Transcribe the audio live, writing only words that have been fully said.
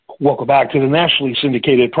Welcome back to the nationally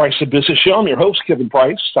syndicated Price of Business Show. I'm your host, Kevin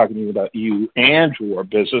Price, talking to you about you and your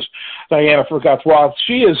business. Diana Frickoff-Roth,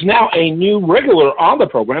 she is now a new regular on the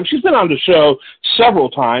program. She's been on the show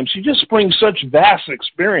several times. She just brings such vast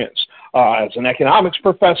experience as an economics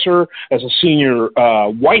professor, as a senior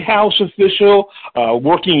White House official,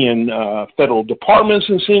 working in federal departments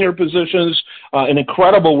in senior positions, an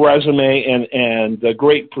incredible resume and a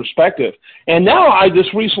great perspective. And now I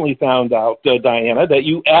just recently found out, Diana, that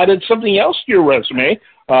you added something else to your resume.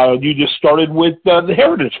 You just started with the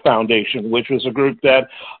Heritage Foundation, which was a group that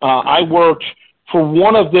I worked for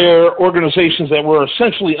one of their organizations that were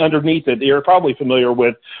essentially underneath it. You're probably familiar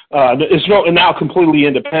with. It's now completely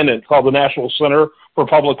independent, called the National Center for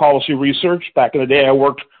Public Policy Research. Back in the day, I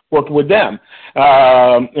worked with them,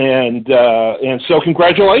 and so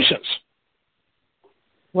congratulations.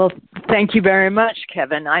 Well, thank you very much,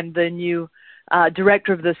 Kevin. I'm the new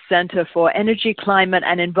director of the Center for Energy, Climate,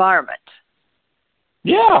 and Environment.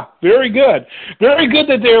 Yeah, very good. Very good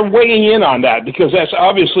that they're weighing in on that, because that's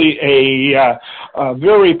obviously a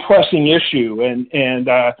very pressing issue, and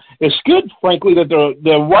it's good, frankly, that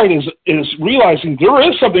the right is realizing there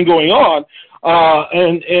is something going on,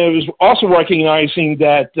 and it was also recognizing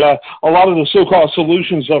that a lot of the so-called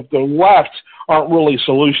solutions of the left aren't really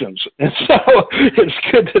solutions. And so it's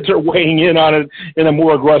good that they're weighing in on it in a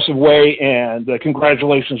more aggressive way, and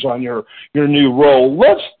congratulations on your new role.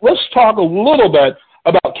 Let's talk a little bit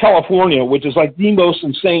about California, which is like the most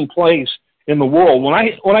insane place in the world. When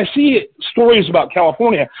I see stories about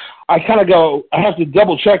California, I kind of go, I have to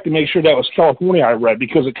double check to make sure that was California I read,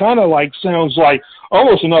 because it kind of like sounds like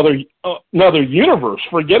almost another universe.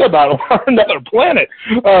 Forget about another planet.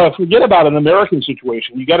 Forget about an American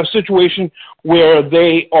situation. You got a situation where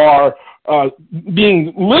they are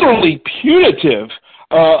being literally punitive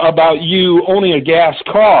about you owning a gas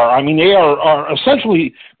car. I mean, they are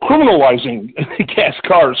essentially criminalizing gas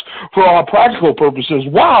cars for all practical purposes,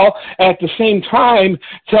 while at the same time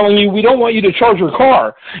telling you we don't want you to charge your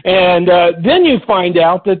car. And then you find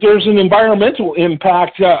out that there's an environmental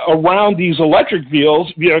impact around these electric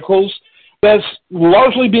vehicles that's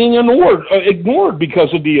largely being ignored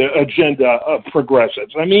because of the agenda of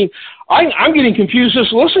progressives. I mean, I'm getting confused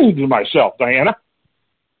just listening to myself, Diana.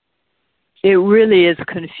 It really is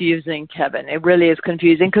confusing, Kevin. It really is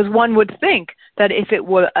confusing, because one would think that if it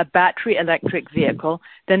were a battery electric vehicle,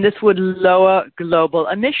 then this would lower global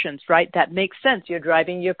emissions, right? That makes sense. You're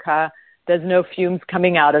driving your car. There's no fumes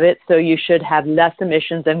coming out of it, so you should have less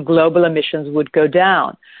emissions and global emissions would go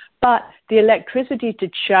down. But the electricity to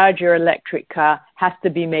charge your electric car has to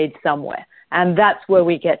be made somewhere, and that's where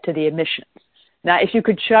we get to the emissions. Now, if you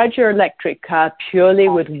could charge your electric car purely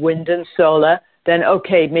with wind and solar, then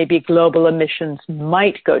okay, maybe global emissions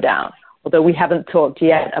might go down, although we haven't talked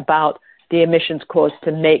yet about the emissions caused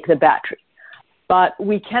to make the battery. But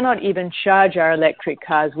we cannot even charge our electric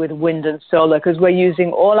cars with wind and solar, because we're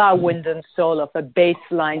using all our wind and solar for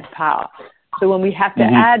baseline power. So when we have to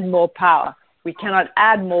add more power, we cannot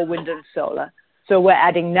add more wind and solar. So we're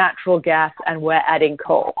adding natural gas and we're adding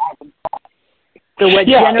coal. So we're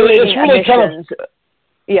generating emissions.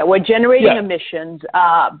 We're generating emissions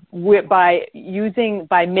by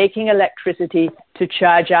making electricity to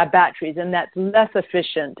charge our batteries, and that's less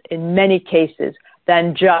efficient in many cases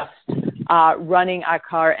than just running our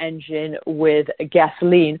car engine with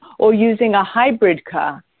gasoline, or using a hybrid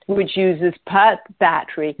car, which uses part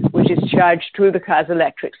battery, which is charged through the car's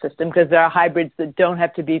electric system, because there are hybrids that don't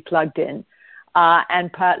have to be plugged in,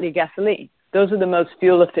 and partly gasoline. Those are the most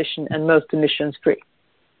fuel efficient and most emissions free.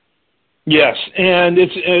 Yes, and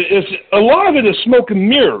it's a lot of it is smoke and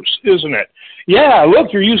mirrors, isn't it? Yeah,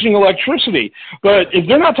 look, you're using electricity, but if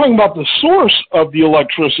they're not talking about the source of the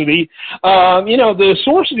electricity, the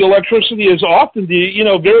source of the electricity is often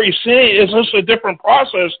very same. It's just a different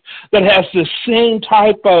process that has the same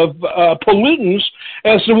type of pollutants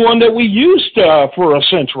as the one that we used for a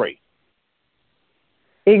century.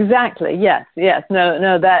 Exactly. Yes.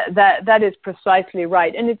 No, that is precisely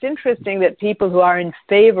right. And it's interesting that people who are in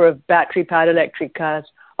favor of battery-powered electric cars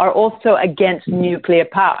are also against nuclear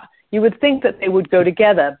power. You would think that they would go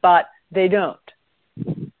together, but they don't.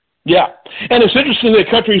 Yeah, and it's interesting that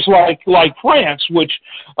countries like France, which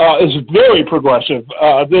is very progressive,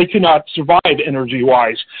 they cannot survive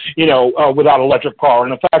energy-wise, without electric power.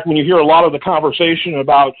 And in fact, when you hear a lot of the conversation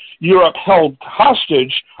about Europe held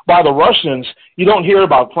hostage by the Russians, you don't hear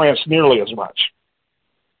about France nearly as much.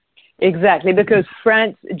 Exactly, because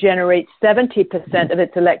France generates 70% of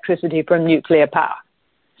its electricity from nuclear power.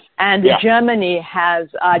 And Germany has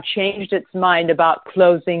changed its mind about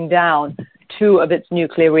closing down 2 of its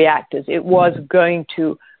nuclear reactors. It was going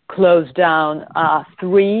to closed down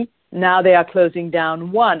 3. Now they are closing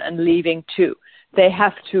down 1 and leaving 2. They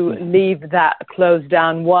have to leave that closed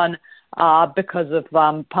down 1 because of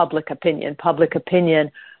public opinion. Public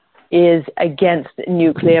opinion is against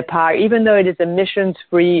nuclear power, even though it is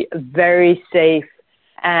emissions-free, very safe,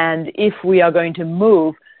 and if we are going to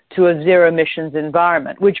move to a zero-emissions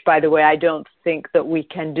environment, which, by the way, I don't think that we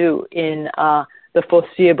can do in the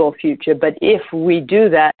foreseeable future, but if we do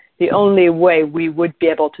that, the only way we would be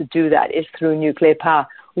able to do that is through nuclear power.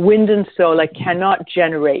 Wind and solar cannot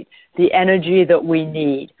generate the energy that we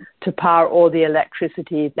need to power all the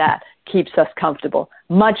electricity that keeps us comfortable,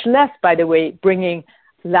 much less, by the way, bringing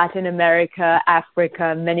Latin America,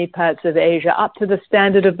 Africa, many parts of Asia up to the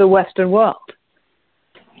standard of the Western world.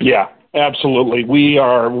 Yeah, absolutely. We're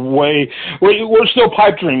still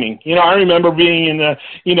pipe dreaming. I remember being in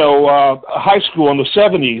high school in the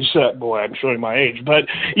 70s. Boy, I'm showing my age, but,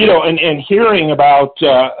 and hearing about,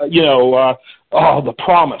 the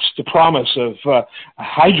promise of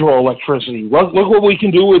hydroelectricity. Look what we can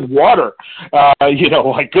do with water.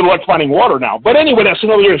 Good luck finding water now. But anyway, that's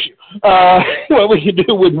another issue. What we can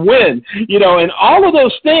do with wind, and all of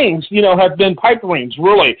those things, have been pipe dreams,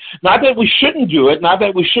 really. Not that we shouldn't do it, not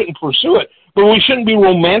that we shouldn't pursue it, but we shouldn't be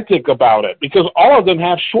romantic about it, because all of them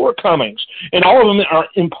have shortcomings, and all of them are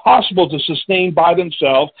impossible to sustain by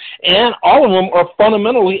themselves, and all of them are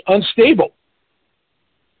fundamentally unstable.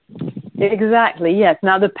 Exactly, yes.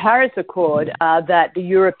 Now, the Paris Accord that the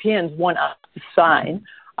Europeans want us to sign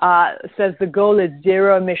says the goal is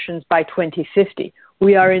zero emissions by 2050.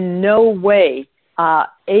 We are in no way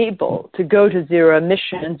able to go to zero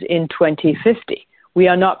emissions in 2050. We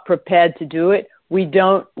are not prepared to do it.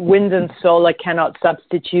 Wind and solar cannot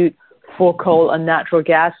substitute for coal and natural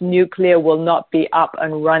gas. Nuclear will not be up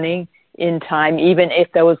and running in time, even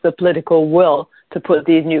if there was the political will to put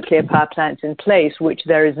these nuclear power plants in place, which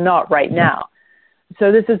there is not right now.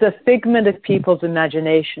 So this is a figment of people's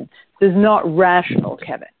imagination. This is not rational,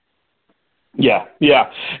 Kevin. Yeah.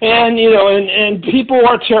 And, and people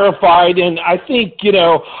are terrified. And I think,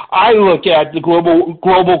 I look at the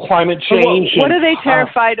global climate change. What are they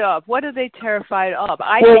terrified of? What are they terrified of?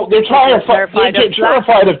 They're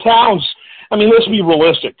terrified of towns. I mean, let's be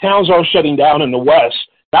realistic. Towns are shutting down in the West.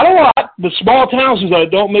 Not a lot, but small towns that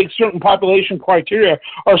don't make certain population criteria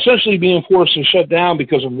are essentially being forced to shut down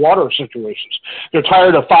because of water situations. They're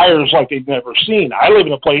tired of fires like they've never seen. I live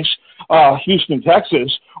in a place, Houston,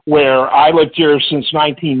 Texas, where I lived here since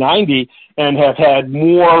 1990 and have had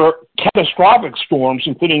more catastrophic storms,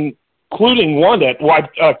 including one that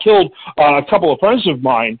killed a couple of friends of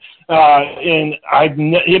mine. And I've,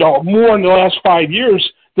 more in the last 5 years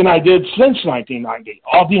than I did since 1990,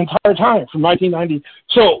 all the entire time from 1990.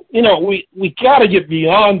 So, we got to get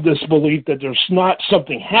beyond this belief that there's not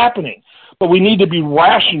something happening, but we need to be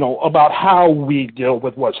rational about how we deal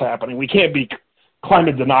with what's happening. We can't be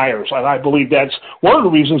climate deniers, and I believe that's one of the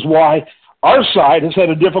reasons why our side has had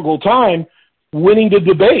a difficult time winning the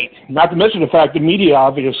debate, not to mention the fact the media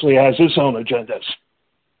obviously has its own agendas.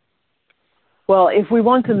 Well, if we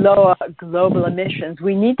want to lower global emissions,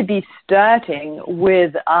 we need to be starting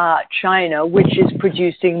with China, which is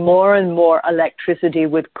producing more and more electricity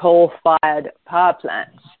with coal-fired power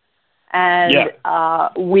plants. And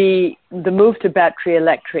the move to battery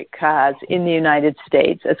electric cars in the United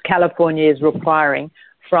States, as California is requiring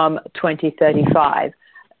from 2035,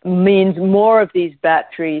 means more of these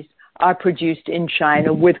batteries are produced in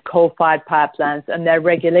China with coal-fired power plants, and their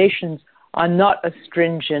regulations are not as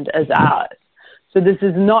stringent as ours. So this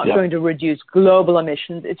is not going to reduce global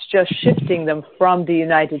emissions. It's just shifting them from the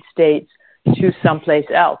United States to someplace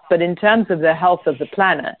else. But in terms of the health of the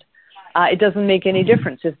planet, it doesn't make any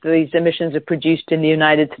difference if these emissions are produced in the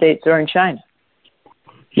United States or in China.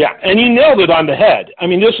 Yeah, and you nailed it on the head. I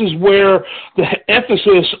mean, this is where the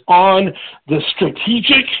emphasis on the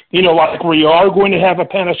strategic, like we are going to have a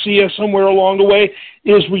panacea somewhere along the way,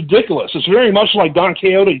 is ridiculous. It's very much like Don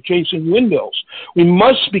Quixote chasing windmills. We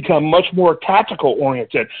must become much more tactical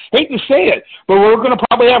oriented. Hate to say it, but we're going to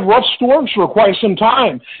probably have rough storms for quite some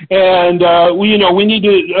time. And, we need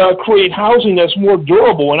to create housing that's more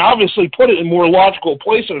durable and obviously put it in more logical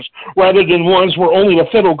places rather than ones where only the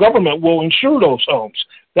federal government will insure those homes.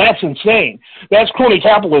 That's insane. That's crony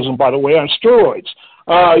capitalism, by the way, on steroids.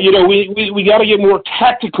 We got to get more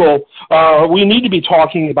tactical. We need to be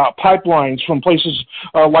talking about pipelines from places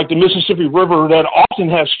like the Mississippi River that often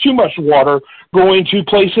has too much water going to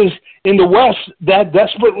places in the West that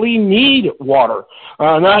desperately need water.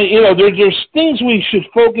 There's things we should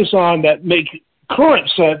focus on that make current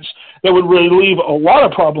sense that would relieve a lot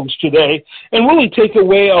of problems today and really take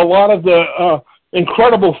away a lot of the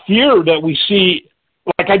incredible fear that we see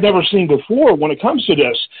like I'd never seen before when it comes to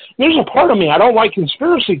this. There's a part of me, I don't like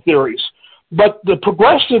conspiracy theories, but the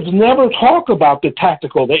progressives never talk about the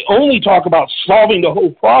tactical. They only talk about solving the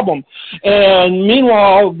whole problem. And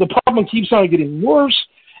meanwhile, the problem keeps on getting worse,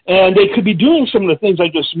 and they could be doing some of the things I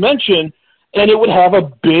just mentioned, and it would have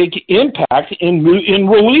a big impact in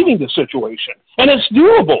relieving the situation. And it's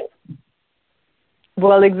doable.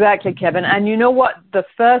 Well, exactly, Kevin. And you know what? The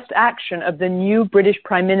first action of the new British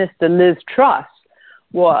Prime Minister, Liz Truss,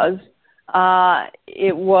 was ending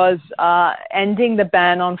the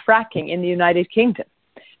ban on fracking in the United Kingdom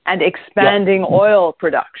and expanding oil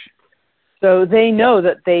production. So they know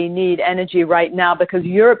that they need energy right now because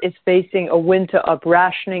Europe is facing a winter of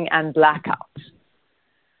rationing and blackouts.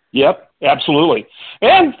 Yep, absolutely.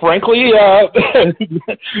 And frankly,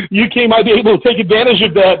 UK might be able to take advantage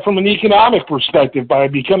of that from an economic perspective by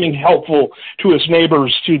becoming helpful to its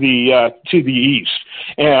neighbors to the east.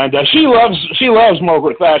 And she loves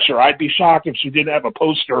Margaret Thatcher. I'd be shocked if she didn't have a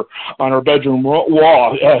poster on her bedroom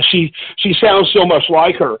wall. She sounds so much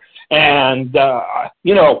like her. And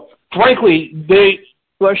frankly, they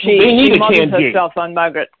need modeled herself on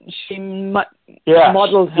Margaret. She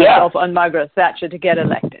modeled herself on Margaret Thatcher to get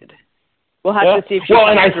elected. We'll have to see if she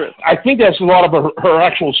comes through. I think that's a lot of her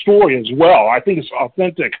actual story as well. I think it's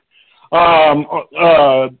authentic.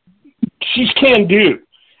 She's can-do,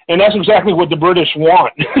 and that's exactly what the British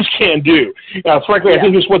want, is can-do. Frankly, I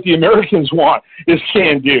think it's what the Americans want, is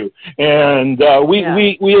can-do. And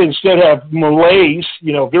we instead have malaise,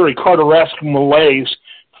 very Carter-esque malaise,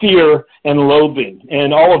 fear, and loathing.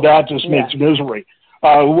 And all of that just makes misery.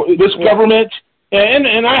 This government...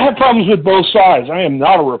 And I have problems with both sides. I am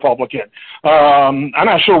not a Republican. I'm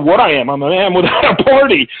not sure what I am. I'm a man without a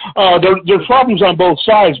party. There are problems on both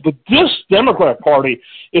sides, but this Democrat Party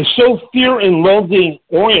is so fear and loathing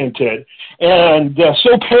oriented and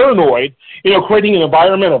so paranoid, creating an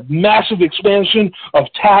environment of massive expansion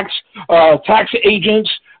of tax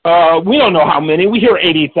agents. We don't know how many. We hear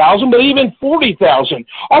 80,000, but even 40,000.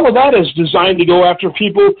 All of that is designed to go after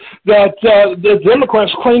people that the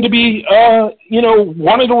Democrats claim to be,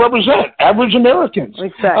 wanting to represent, average Americans.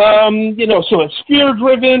 Exactly. So it's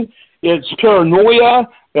fear-driven, it's paranoia,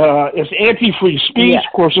 it's anti-free speech. Yeah.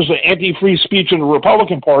 Of course, there's an anti-free speech in the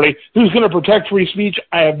Republican Party. Who's going to protect free speech?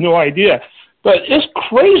 I have no idea. But it's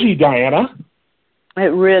crazy, Diana.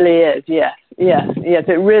 It really is, yes,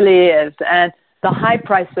 it really is. And the high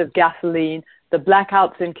price of gasoline, the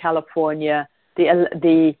blackouts in California,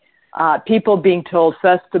 the people being told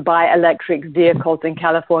first to buy electric vehicles in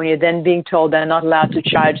California, then being told they're not allowed to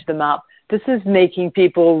charge them up. This is making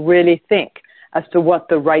people really think as to what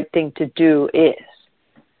the right thing to do is.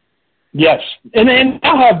 Yes, and then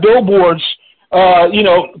now have billboards,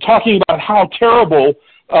 talking about how terrible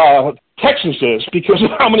Texas is because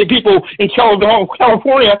of how many people in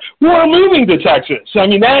California who are moving to Texas. I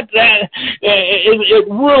mean, it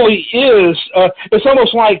really is. It's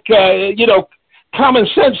almost like, common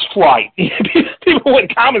sense flight. People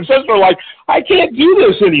with common sense are like, I can't do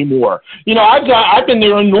this anymore. I've been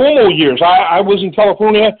there in normal years. I was in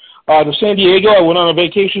California, to San Diego. I went on a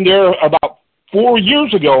vacation there about 4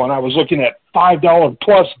 years ago, and I was looking at $5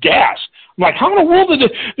 plus gas. I'm like, how in the world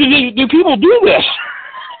do people do this?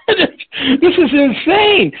 This is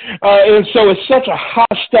insane. And so it's such a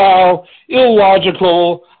hostile,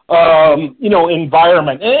 illogical,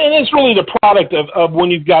 environment. And it's really the product of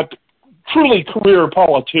when you've got truly career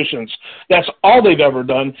politicians. That's all they've ever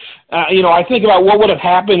done. I think about what would have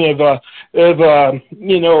happened if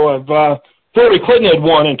Hillary Clinton had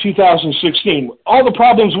won in 2016. All the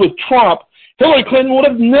problems with Trump, Hillary Clinton would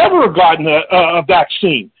have never gotten a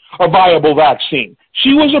vaccine, a viable vaccine.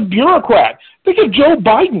 She was a bureaucrat. Think of Joe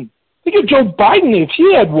Biden. Think of Joe Biden if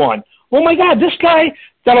he had won. Oh, my God, this guy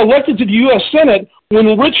got elected to the U.S. Senate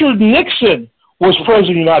when Richard Nixon was president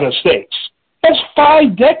of the United States. That's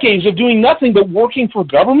 5 decades of doing nothing but working for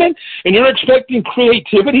government, and you're expecting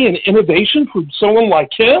creativity and innovation from someone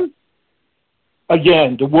like him?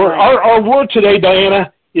 Again, our word today,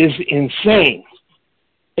 Diana, is insane.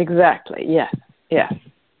 Exactly, yes.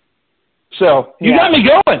 So you got me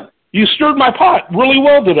going. You stirred my pot really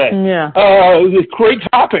well today. Yeah. Great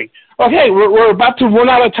topic. Okay, we're about to run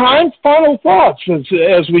out of time. Final thoughts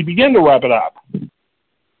as we begin to wrap it up.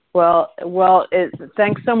 Well,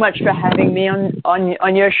 thanks so much for having me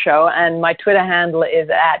on your show, and my Twitter handle is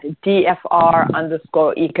at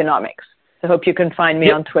 @DFR_economics. So I hope you can find me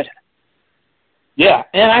on Twitter. Yeah,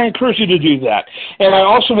 and I encourage you to do that. And I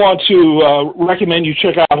also want to recommend you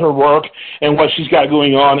check out her work and what she's got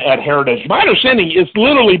going on at Heritage. My understanding, it's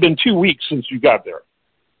literally been 2 weeks since you got there.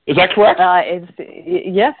 Is that correct?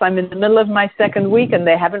 Yes, I'm in the middle of my second week, and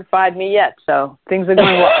they haven't fired me yet, so things are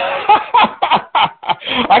going well.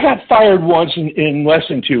 I got fired once in less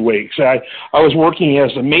than 2 weeks. I was working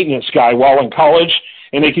as a maintenance guy while in college,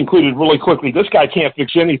 and they concluded really quickly, this guy can't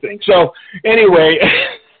fix anything. So anyway,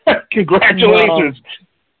 congratulations.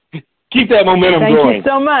 Well, keep that momentum going. Thank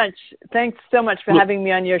you so much. Thanks so much for having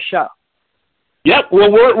me on your show. Yep.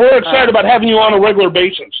 Well, we're excited about having you on a regular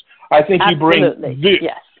basis. I think Absolutely. You bring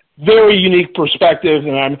very unique perspective,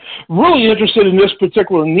 and I'm really interested in this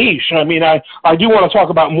particular niche. I mean, I do want to talk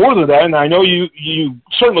about more than that, and I know you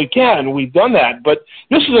certainly can. We've done that, but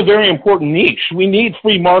this is a very important niche. We need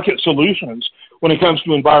free market solutions when it comes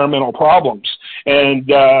to environmental problems and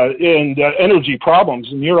energy problems,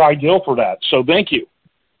 and you're ideal for that. So thank you.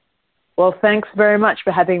 Well, thanks very much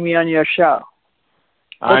for having me on your show.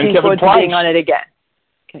 I'm Looking Kevin forward Price. to being on it again.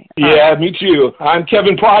 Okay. Yeah, me too. I'm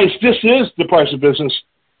Kevin Price. This is The Price of Business.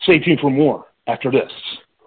 Stay tuned for more after this.